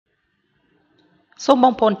សូមប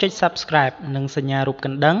ងប្អូនចុច Subscribe និងសញ្ញារូបក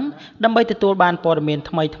ណ្ដឹងដើម្បីទទួលបានព័ត៌មាន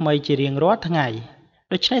ថ្មីៗជារៀងរាល់ថ្ងៃ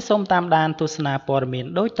ដូច្នេះសូមតាមដានទស្សនាព័ត៌មាន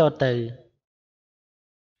ដូចតទៅ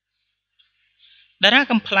តារា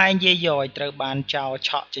កំ pl ែងយាយយ៉យត្រូវបានចោលឆ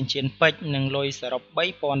ក់ចិញ្ចៀនពេជ្រនិងលុយសរុប$3,000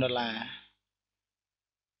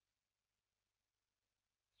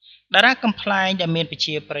តារាកំ pl ែងដែលមានប្រ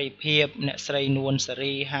ជាប្រិយភាពអ្នកស្រីនួនសេ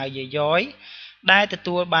រីហៅយាយយ៉យដែលទ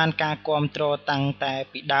ទួលបានការគាំទ្រតាំងតែ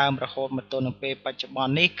ពីដើមរហូតមកទល់នឹងពេលបច្ចុប្បន្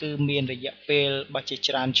ននេះគឺមានរយៈពេលបច្ចុប្បន្ន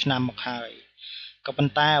ច្រើនឆ្នាំមកហើយក៏ប៉ុ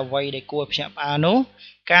ន្តែអ្វីដែលគួរភ្ញាក់ផ្អើលនោះ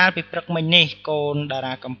កាលពីព្រឹកមិញនេះកូនតា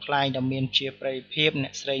រាកំ pl ែងដែលមានជាប្រិយភាពអ្ន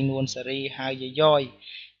កស្រីនួនសេរីហៅយាយយ៉យ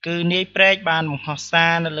គឺនាយព្រែកបានបង្ហោះសា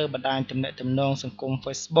រនៅលើបណ្ដាញទំនាក់ទំនងសង្គម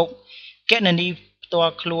Facebook គណនីផ្ទា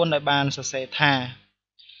ល់ខ្លួនដោយបានសរសេរថា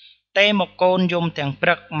ទេមកកូនយំទាំងព្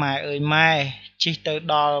រឹកម៉ែអើយម៉ែជិះទៅ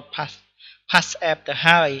ដល់Pass App ទៅ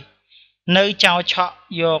ហើយនៅចោលឆក់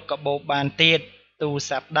យកកាបូបបានទៀតទូរ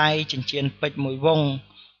ស័ព្ទដៃចិញ្ចៀនពេជ្រមួយវង់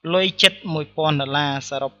លុយជិត$1,000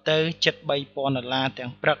សរុបទៅជិត$3,000ទាំ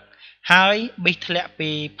ងព្រឹកហើយប៊ីសធ្លាក់ពី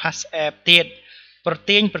Pass App ទៀតប្រ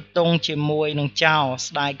ទៀងប្រទង់ជាមួយនឹងចោល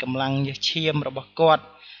ស្ដាយកម្លាំងញើសឈាមរបស់គាត់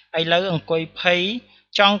ឥឡូវអង្គុយភ័យ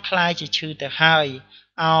ចង់ខ្លាយជាឈឺទៅហើយ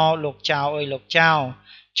អោលោកចៅអើយលោកចៅ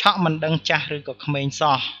ឆក់មិនដឹងចាស់ឬក៏ក្មេង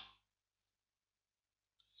សោះ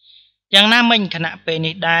យ៉ាងណាមិញខណៈពេល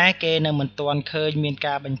នេះដែរគេនៅមិនទាន់ឃើញមាន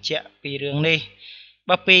ការបញ្ជាក់ពីរឿងនេះ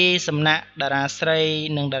បើពីសំណាក់តារាស្រី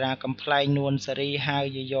និងតារាកំ pl ែងនួនសេរីហៅ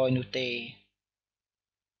យាយយ៉យនោះទេ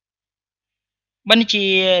បញ្ជា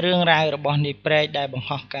រឿងរ៉ាវរបស់នាយព្រែកដែលបង្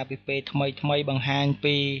ហោះការពីពេលថ្មីបង្ហាញ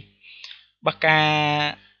ពីបកា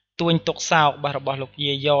ទួញទុកសោករបស់លោក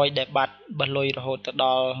យាយយ៉យដែលបាត់បលុយរហូតទៅដ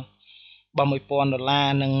ល់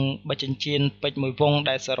$1,000និងបចិញ្ចៀនពេជ្រមួយវង់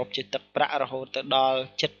ដែលសរុបជាទឹកប្រាក់រហូតទៅដល់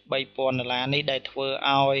ជិត$3,000នេះដែលធ្វើ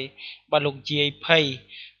ឲ្យបាទលោកយាយភ័យ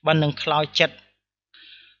បាននឹងខ្លោចចិត្ត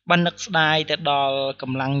បាននឹកស្ដាយទៅដល់ក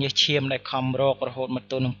ម្លាំងញើសឈាមដែលខំរករហូតមក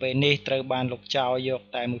ទល់នឹងពេលនេះត្រូវបានលោកចៅយក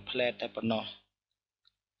តែមួយផ្លែតតែប៉ុណ្ណោះ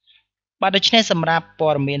បាទដូច្នេះសម្រាប់ព័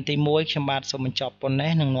ត៌មានទី1ខ្ញុំបាទសូមបញ្ចប់ប៉ុណ្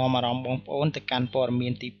ណេះនឹងនាំអារម្មណ៍បងប្អូនទៅកាន់ព័ត៌មា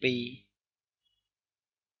នទី2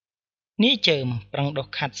នាយជើមប្រឹងដុស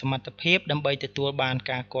ខាត់សមត្ថភាពដើម្បីទទួលបាន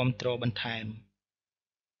ការគាំទ្របន្ថែម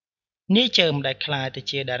នាយជើមដែលក្លាយទៅ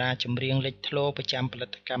ជាតារាចម្រៀងលេចធ្លោប្រចាំផលិ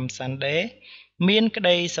តកម្ម Sunday មានក្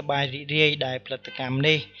តីសប្បាយរីករាយដែលផលិតកម្ម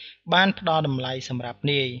នេះបានផ្ដល់តម្លៃសម្រាប់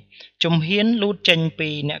នាយជំហានលូតចេញពី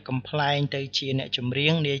អ្នកកំ pl ែងទៅជាអ្នកចម្រៀ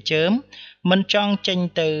ងនាយជើមមិនចង់ចេញ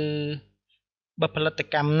ទៅបើផលិត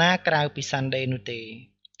កម្មណាក្រៅពី Sunday នោះទេ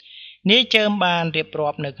នាយជើមបានរៀបរា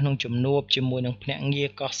ប់នៅក្នុងជំនួបជាមួយនឹងភ្នាក់ងារ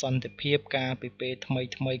កោះសន្តិភាពកាលពីពេលថ្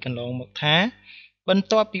មីកន្លងមកថាបន្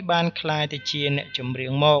ទាប់ពីបានក្លាយទៅជាអ្នកចម្រៀ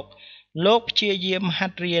ងមកលោកព្យាយាមហា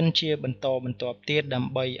ត់រៀនជាបន្តបន្ទាប់ទៀតដើ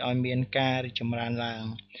ម្បីឲ្យមានការរីកចម្រើនឡើង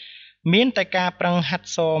មានតែការប្រឹងហាត់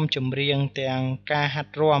សមចម្រៀងទាំងការហា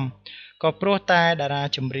ត់រាំក៏ព្រោះតែតារា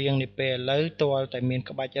ចម្រៀងនាពេលឥឡូវទាល់តែមាន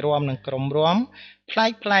ក្បាច់រាំនិងក្រុមរាំប្លែ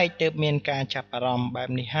កទើបមានការចាប់អារម្មណ៍បែប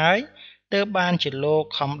នេះហើយទើបបានជាលោក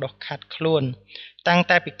ខំដុសខាត់ខ្លួនតាំង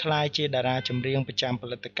តែពីក្លាយជាតារាចម្រៀងប្រចាំផ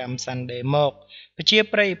លិតកម្ម Sunday មកប្រជា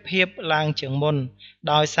ប្រិយភាពឡើងជាងមុន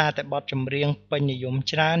ដោយសារតែបទចម្រៀងពេញនិយម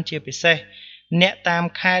ច្រើនជាពិសេសអ្នកតាម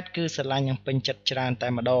ខេត្តគឺស្រឡាញ់និងពេញចិត្តច្រើនតែ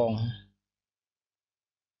ម្ដង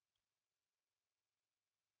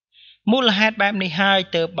មូលហេតុបែបនេះហើយ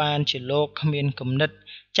ទើបបានជាលោកគ្មានគំនិត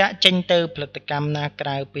ចាក់ចេញទៅផលិតកម្មណាក្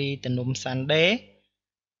រៅពីទំនុំ Sunday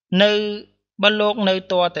នៅបើលោកនៅ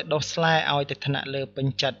តតែដុសស្លែឲ្យទៅថ្នាក់លើពេញ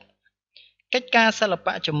ចិត្តកិច្ចការសិល្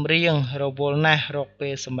បៈចម្រៀងរវល់ណាស់រកពេ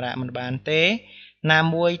លសម្រាកមិនបានទេណា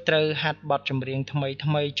មួយត្រូវហាត់បទចម្រៀងថ្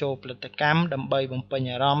មីចូលផលិតកម្មដើម្បីបំពេញ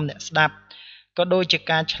អារម្មណ៍អ្នកស្ដាប់ក៏ដូចជា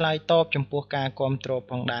ការឆ្លើយតបចំពោះការគាំទ្រ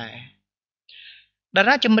ផងដែរតា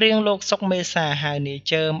រាចម្រៀងលោកសុកមេសាហៅនាយ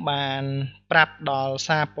ជើមបានប្រាប់ដល់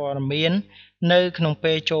សារព័ត៌មាននៅក្នុង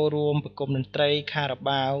ពេលចូលរួមប្រគំតន្ត្រីខារ៉ា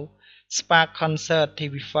បាវ Spark Concert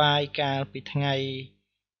TV5 កាលពីថ្ងៃ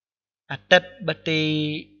អាទិត្យបទី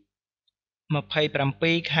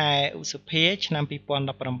27ខែឧសភាឆ្នាំ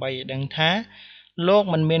2018ឲ្យដឹងថាលោក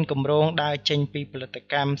មិនមានគម្រោងដើរចេញពីផលិត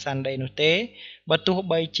កម្ម Sunday នោះទេបើទោះ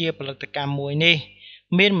បីជាផលិតកម្មមួយនេះ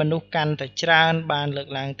មានមនុស្សកាន់តែច្រើនបានលើក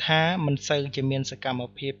ឡើងថាមិនសូវជាមានសកម្ម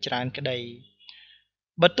ភាពច្រើនក្តី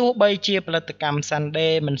បើទោះបីជាផលិតកម្ម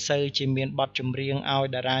Sunday មិនសូវជាមានបទចម្រៀងឲ្យ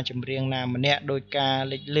តារាចម្រៀងណាម្នាក់ដោយការ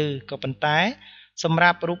លេចលឺក៏ប៉ុន្តែសម្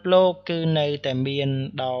រាប់រូបលោកគឺនៅតែមាន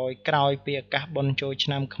ដោយក្រោយពីឱកាសបុណ្យចូលឆ្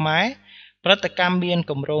នាំខ្មែរផលិតកម្មមាន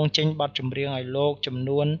គម្រោងចេញបទចម្រៀងឲ្យលោកចំ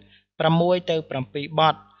នួន6ទៅ7ប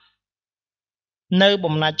ទនៅ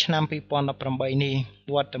បំណាច់ឆ្នាំ2018នេះ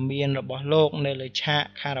វត្តមានរបស់លោកនៅលើឆាក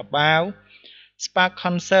ខារ៉ាបាវ Spark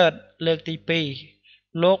Concert លើកទី2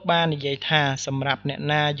 លោកបាននិយាយថាសម្រាប់អ្នក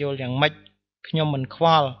ណាយល់យ៉ាងម៉េចខ្ញុំមិនខ្វ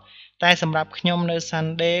ល់តែសម្រាប់ខ្ញុំនៅ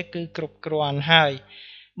Sunday គឺគ្រប់គ្រាន់ហើយ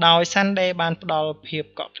ដោយ Sunday បានផ្ដល់ភាព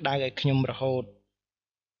កក់ក្ដៅឲ្យខ្ញុំរហូត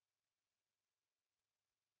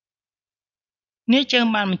នាយជើង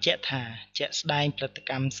បានបញ្ជាក់ថាជាក់ស្ដែងផលិត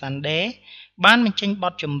កម្ម Sunday បានបញ្ចេញប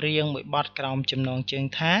ទចម្រៀងមួយបទក្រោមចំណងជើង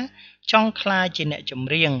ថាចង់ក្លាយជាអ្នកចម្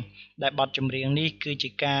រៀងដែលបទចម្រៀងនេះគឺជា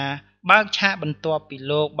ការបើកឆាកបន្ទាប់ពី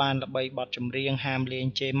លោកបានល្បីបទចម្រៀងហាមលេង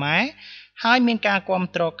ជេម៉ែហើយមានការគាំ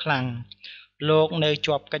ទ្រខ្លាំងលោកនៅ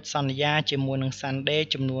ជាប់កិច្ចសន្យាជាមួយនឹង Sunday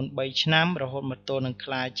ចំនួន3ឆ្នាំរហូតមកទល់នឹងក្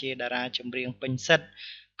លាយជាតារាចម្រៀងពេញសិទ្ធិ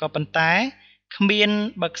ក៏ប៉ុន្តែគ្មាន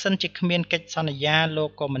បើសិនជាគ្មានកិច្ចសន្យាលោក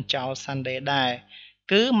ក៏មិនចោល Sunday ដែរ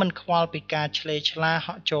គឺមិនខ្វល់ពីការឆ្លេឆ្លាហ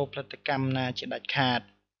ក់ចូលផលិតកម្មណាជាដាច់ខាត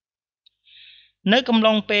នៅកំ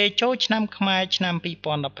ឡុងពេលចូលឆ្នាំខ្មែរឆ្នាំ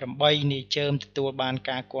2018នាយជើមទទួលបាន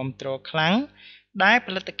ការគាំទ្រខ្លាំងដែលផ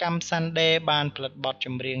លិតកម្ម Sunday បានផលិតបទច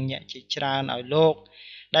ម្រៀងញាក់ជាច្រើនឲ្យលោក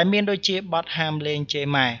ដែលមានដូចជាបទហាមលេងជេ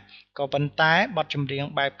ម៉ែក៏ប៉ុន្តែបទចម្រៀង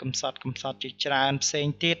បែបកំសត់ជាច្រើនផ្សេង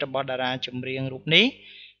ទៀតរបស់តារាចម្រៀងរូបនេះ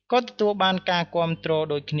ក៏ទទួលបានការគាំទ្រ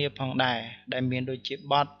ដូចគ្នាផងដែរដែលមានដូចជា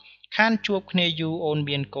បទខានជួបគ្នាយូរអូន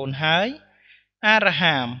មានកូនហើយអារ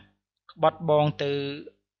ហាមក្បត់បងទៅ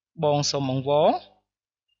បងសុំអង្វរ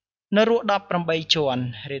នៅរស់18ជាន់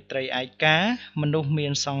រាត្រីឯកាមនុស្សមា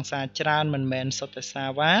នសង្សារច្រើនមិនមែនសុទ្ធតែសា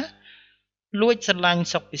វ៉ាលួចស្រឡាញ់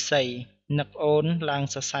សុកពិសីនឹកអូនឡើង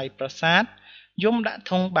សរសៃប្រសាទយំដាក់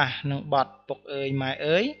ធុងបាសនឹងបត់ពុកអើយម៉ែ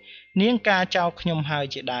អើយនាងការចោលខ្ញុំហើយ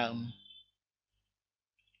ជាដើម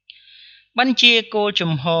បញ្ជាគោល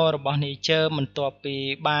ជំហររបស់នាយជើបន្ទាប់ពី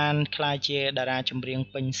បានក្លាយជាតារាចម្រៀង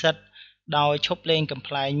ពេញសិទ្ធិដោយឈប់លេងកំ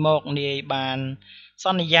ប្លែងមកនាយបានស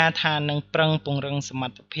ន្យាថានឹងប្រឹងពង្រឹងសម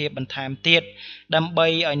ត្ថភាពបន្ថែមទៀតដើម្បី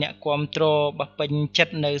ឲ្យអ្នកគាំទ្របះពេញចិត្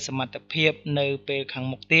តនៅសមត្ថភាពនៅពេលខាង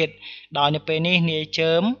មុខទៀតដោយនៅពេលនេះនាយ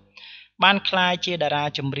ជើមបានក្លាយជាតារា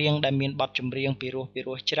ចម្រៀងដែលមានបទចម្រៀងពី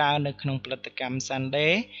រោះច្រើននៅក្នុងផលិតកម្ម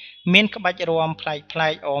Sunday មានក្បាច់រាំប្លែ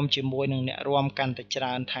កអមជាមួយនឹងអ្នករាំកាន់តែច្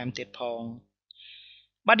រើនថែមទៀតផង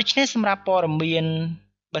បាទដូច្នេះសម្រាប់ព័ត៌មាន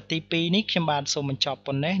បាទទី2នេះខ្ញុំបាទសូមបញ្ចប់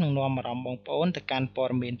ប៉ុណ្ណេះនឹងនាំអារម្មណ៍បងប្អូនទៅកាន់ព័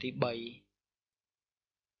ត៌មានទី3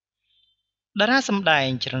តារាសម្ដែង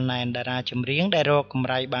ច្រណែនតារាចម្រៀងដែលរកកម្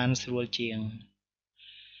រៃបានស្រួលជាង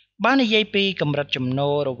បាននិយាយពីកម្រិតចំណូ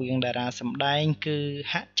លរវាងតារាសម្ដែងគឺ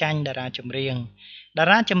ហាក់ចាញ់តារាចម្រៀង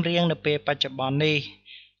នៅពេលបច្ចុប្បន្ននេះ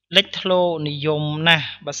លេចធ្លោនិយមណាស់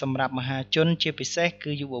បើសម្រាប់មហាជនជាពិសេស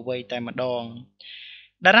គឺយុវវ័យតែម្ដង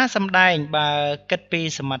តារាសម្ដែងបើគិតពី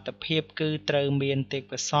សមត្ថភាពគឺត្រូវមានទេព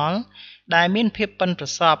កោសល្យដែលមានភាពប៉ិនប្រ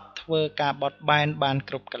សប់ធ្វើការបត់បែនបាន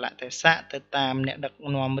គ្រប់កលៈទេសៈទៅតាមអ្នកដឹក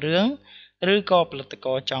នាំរឿងឬក៏ផលិតក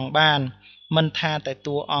រចង់បានមិនថាតែ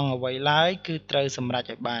តួអង្គអ្វីឡើយគឺត្រូវសម្រេច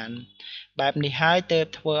ឲ្យបានបែបនេះហើយទើប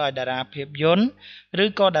ធ្វើឲ្យតារាភាពយន្តឬ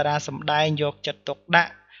ក៏តារាសម្ដែងយកចិត្តទុកដា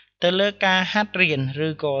ក់ទៅលើការហាត់រៀនឬ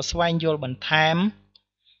ក៏ស្វែងយល់បន្ថែម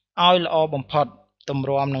ឲ្យល្អបំផុតទម្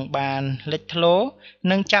រាំនឹងបានលេចធ្លោ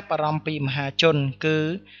និងចាប់អារម្មណ៍ពីមហាជនគឺ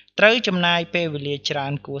ត្រូវចំណាយពេលវេលាច្រើ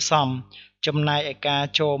នគួរសមចំណែកឯការ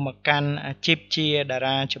ចូលមកកាន់អាជីពជាតា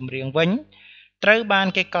រាចម្រៀងវិញត្រូវបាន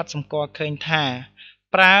គេកត់សម្គាល់ឃើញថា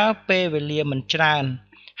ប្រើពេលវេលាមិនច្រើន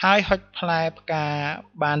ហើយហុចផ្លែផ្កា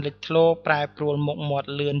បានលេចធ្លោប្រែប្រួលមុខមាត់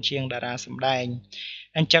លឿនជាងតារាសម្ដែង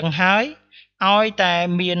អញ្ចឹងហើយឲ្យតែ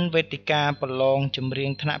មានវេទិកាប្រឡងចម្រៀ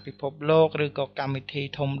ងថ្នាក់ពិភពលោកឬក៏កម្មវិធី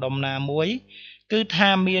ធំដុំណាមួយគឺថា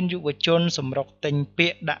មានយុវជនសម្រុកទិញពា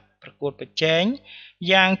ក្យដាក់ប្រកួតប្រជែង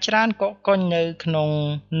យ៉ាងច្រើនកកកុញនៅក្នុង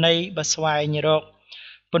ន័យបស្វែងរក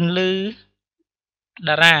ពន្លឺ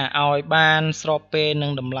តារាឲ្យបានស្របពេលនឹ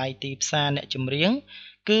ងតម្លៃទីផ្សារអ្នកចម្រៀង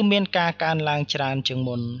គឺមានការកើនឡើងច្រើនជាង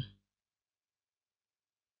មុន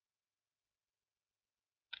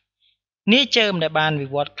នាយជើមដែលបានវិ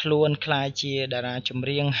វត្តខ្លួនក្លាយជាតារាចម្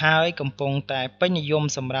រៀងហើយកំពុងតែពេញនិយម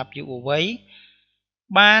សម្រាប់យុវវ័យ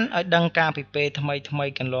បានឲ្យដឹងការពីពេលថ្មី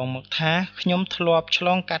កន្លងមកថាខ្ញុំធ្លាប់ឆ្ល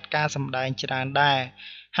ងកាត់ការសម្ដែងច្រើនដែរ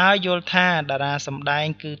ហើយយល់ថាតារាសម្ដែង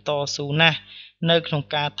គឺតស៊ូណាស់នៅក្នុង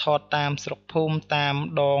ការថតតាមស្រុកភូមិតាម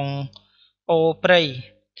ដងអូព្រៃ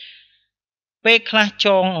ពេលខ្លះច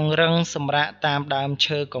ងអង្រឹងសម្រាកតាមដើម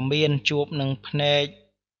ឈើក៏មានជួបនឹងភ្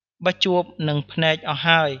នែកអស់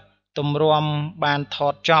ហើយទម្រាំបានថ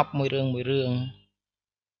តចប់មួយរឿង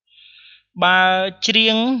បើច្រៀ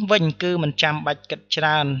ងវិញគឺមិនចាំបាច់គិតច្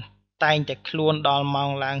រើនតែងតែខ្លួនដល់ម៉ោង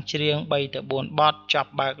ឡើងច្រៀង3ទៅ4បទច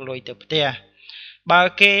ប់បើកលុយទៅផ្ទះបើ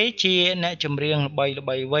គេជាអ្នកចម្រៀងល្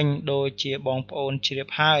បីវិញដូចជាបងប្អូនជ្រាប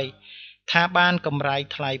ហើយ ថាបានកម្រៃ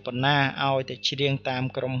ថ្លៃប៉ុណ្ណាឲ្យតែច្រៀងតាម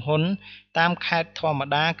ក្រុមហ៊ុនតាមខេត្តធម្ម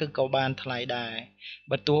តាគឺក៏បានថ្លៃដែរ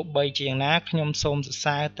បើទោះបីជាយ៉ាងណាខ្ញុំសូមសរ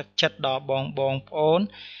សើរទឹកចិត្តដល់បងប្អូន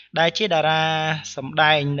ដែលជាតារាសម្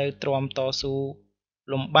ដែងនៅទ្រាំតស៊ូ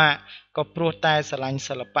លំបាកក៏ព្រោះតែស្រឡាញ់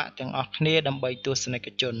សិល្បៈទាំងអស់គ្នាដើម្បីទស្សនិក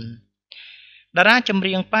ជនតារាចម្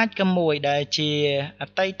រៀងប៉ាចក៏មួយដែលជាអ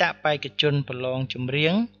តីតបេក្ខជនប្រឡងចម្រៀ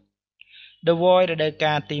ង The Voice រដូវ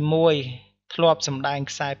កាលទី1ធ្លាប់សម្ដែង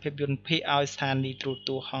ខ្សែភាពយន្តភាគឲ្យស្ថានីយ៍ទូរទ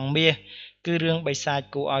ស្សន៍ហង្សមាសគឺរឿងបិសាច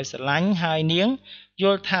គួរឲ្យស្រឡាញ់ហើយនាងយ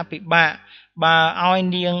ល់ថាពិបាកបើឲ្យ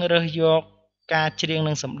នាងរើសយកការច្រៀង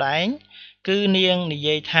និងសម្ដែងគឺនាងនិ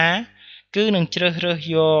យាយថាគឺនឹងជ្រើសរើស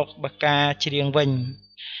យកបការច្រៀងវិញ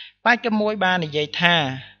ប៉ាចក៏មួយបាននិយាយថា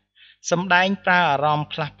សម្ដែងប្រើអារម្មណ៍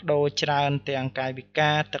ផ្លាស់ប្ដូរច្រើនទាំងកាយវិ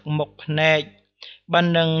ការទឹកមុខភ្នែកបើ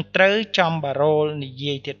នឹងត្រូវចំបារោលនិ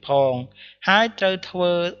យាយទៀតផងហើយត្រូវធ្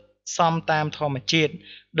វើសមតាមធម្មជាតិ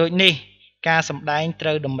ដូចនេះការសម្ដែងត្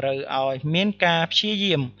រូវតម្រូវឲ្យមានការព្យា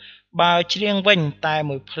យាមបើច្រៀងវិញតែ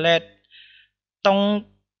មួយផ្លែតតុង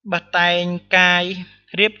បតែងកាយ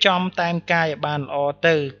រៀបចំតែងកាយឲ្យបានល្អ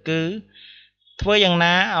ទៅគឺធ្វើយ៉ាង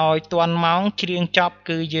ណាឲ្យទាន់ម៉ោងច្រៀងចប់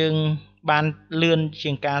គឺយើងបានលឿន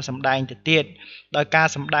ជាងការសម្ដែងទៅទៀតដោយការ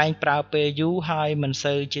សម្ដែងប្រើពេលយូរហើយមិន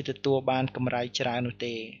សូវជាទទួលបានកម្រៃច្រើននោះ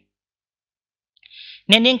ទេ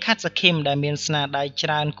អ្នកនាងខាត់សខឹមដែលមានស្នាដៃច្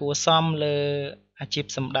រើនគួរសមលើអាជីព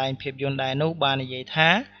សម្ដែងភាពយន្តដែរនោះបាននិយាយថា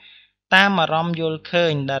តាមអារម្មណ៍យល់ឃើ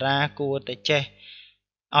ញតារាគួរតែចេះ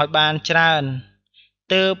ឲ្យបានច្រើន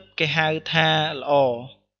ទើបគេហៅថាល្អ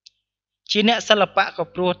ជាអ្នកសិល្បៈក៏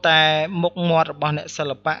ព្រោះតែមុខមាត់របស់អ្នកសិ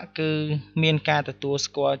ល្បៈគឺមានការទទួល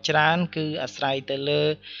ស្គាល់ច្រើនគឺអាស្រ័យទៅលើ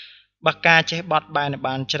បកាចេះបត់បែន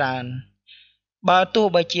បានច្រើនបើទោះ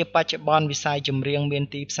បីជាបច្ចុប្បន្នវិស័យចម្រៀងមាន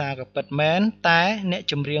ទីផ្សារក៏ពិតមែនតែអ្នក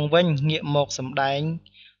ចម្រៀងវិញងាកមកសម្ដែង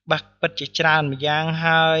បាក់ពិតជាច្រើនម្យ៉ាង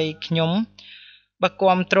ហើយខ្ញុំបើ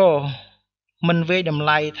គាំទ្រមិនវាយតម្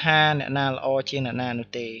លៃថាអ្នកណាល្អជាងអ្នកណានោះ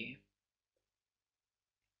ទេ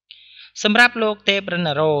សម្រាប់លោកទេពរណ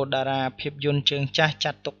រោតារាភាពយន្តជើងចាស់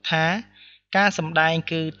ចាត់ទុកថាការសម្ដែង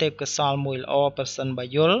គឺទេពកោសល្យមួយល្អប្រសិនបើ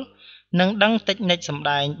យល់និងដឹងតិចនិចសម្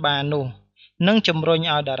ដែងបាននោះនឹងជំរុញ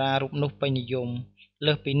ឲ្យតារារូបនោះពេញនិយម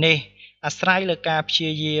លើសពីនេះអាស្រ័យលើការព្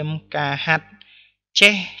យាយាមការហាត់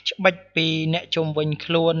ចេះច្បិចពីអ្នកជុំវិញ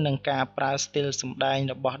ខ្លួននិងការប្រើស្ទីលសម្ដែង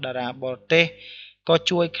របស់តារាបរទេសក៏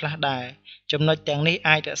ជួយខ្លះដែរចំណុចទាំងនេះ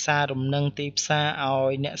អាចរក្សារំនឹងទីផ្សារឲ្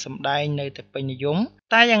យអ្នកសម្ដែងនៅតែពេញនិយម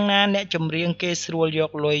តែយ៉ាងណាអ្នកចម្រៀងគេស្រួលយ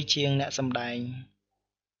កលុយជាងអ្នកសម្ដែង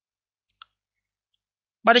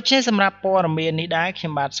បាទដូច្នេះសម្រាប់ព័ត៌មាននេះដែរខ្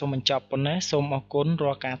ញុំបាទសូមបញ្ចប់ប៉ុណ្ណេះសូមអរគុណ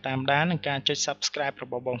រាល់ការតាមដាននិងការចុច Subscribe រ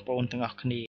បស់បងប្អូនទាំងអស់គ្នា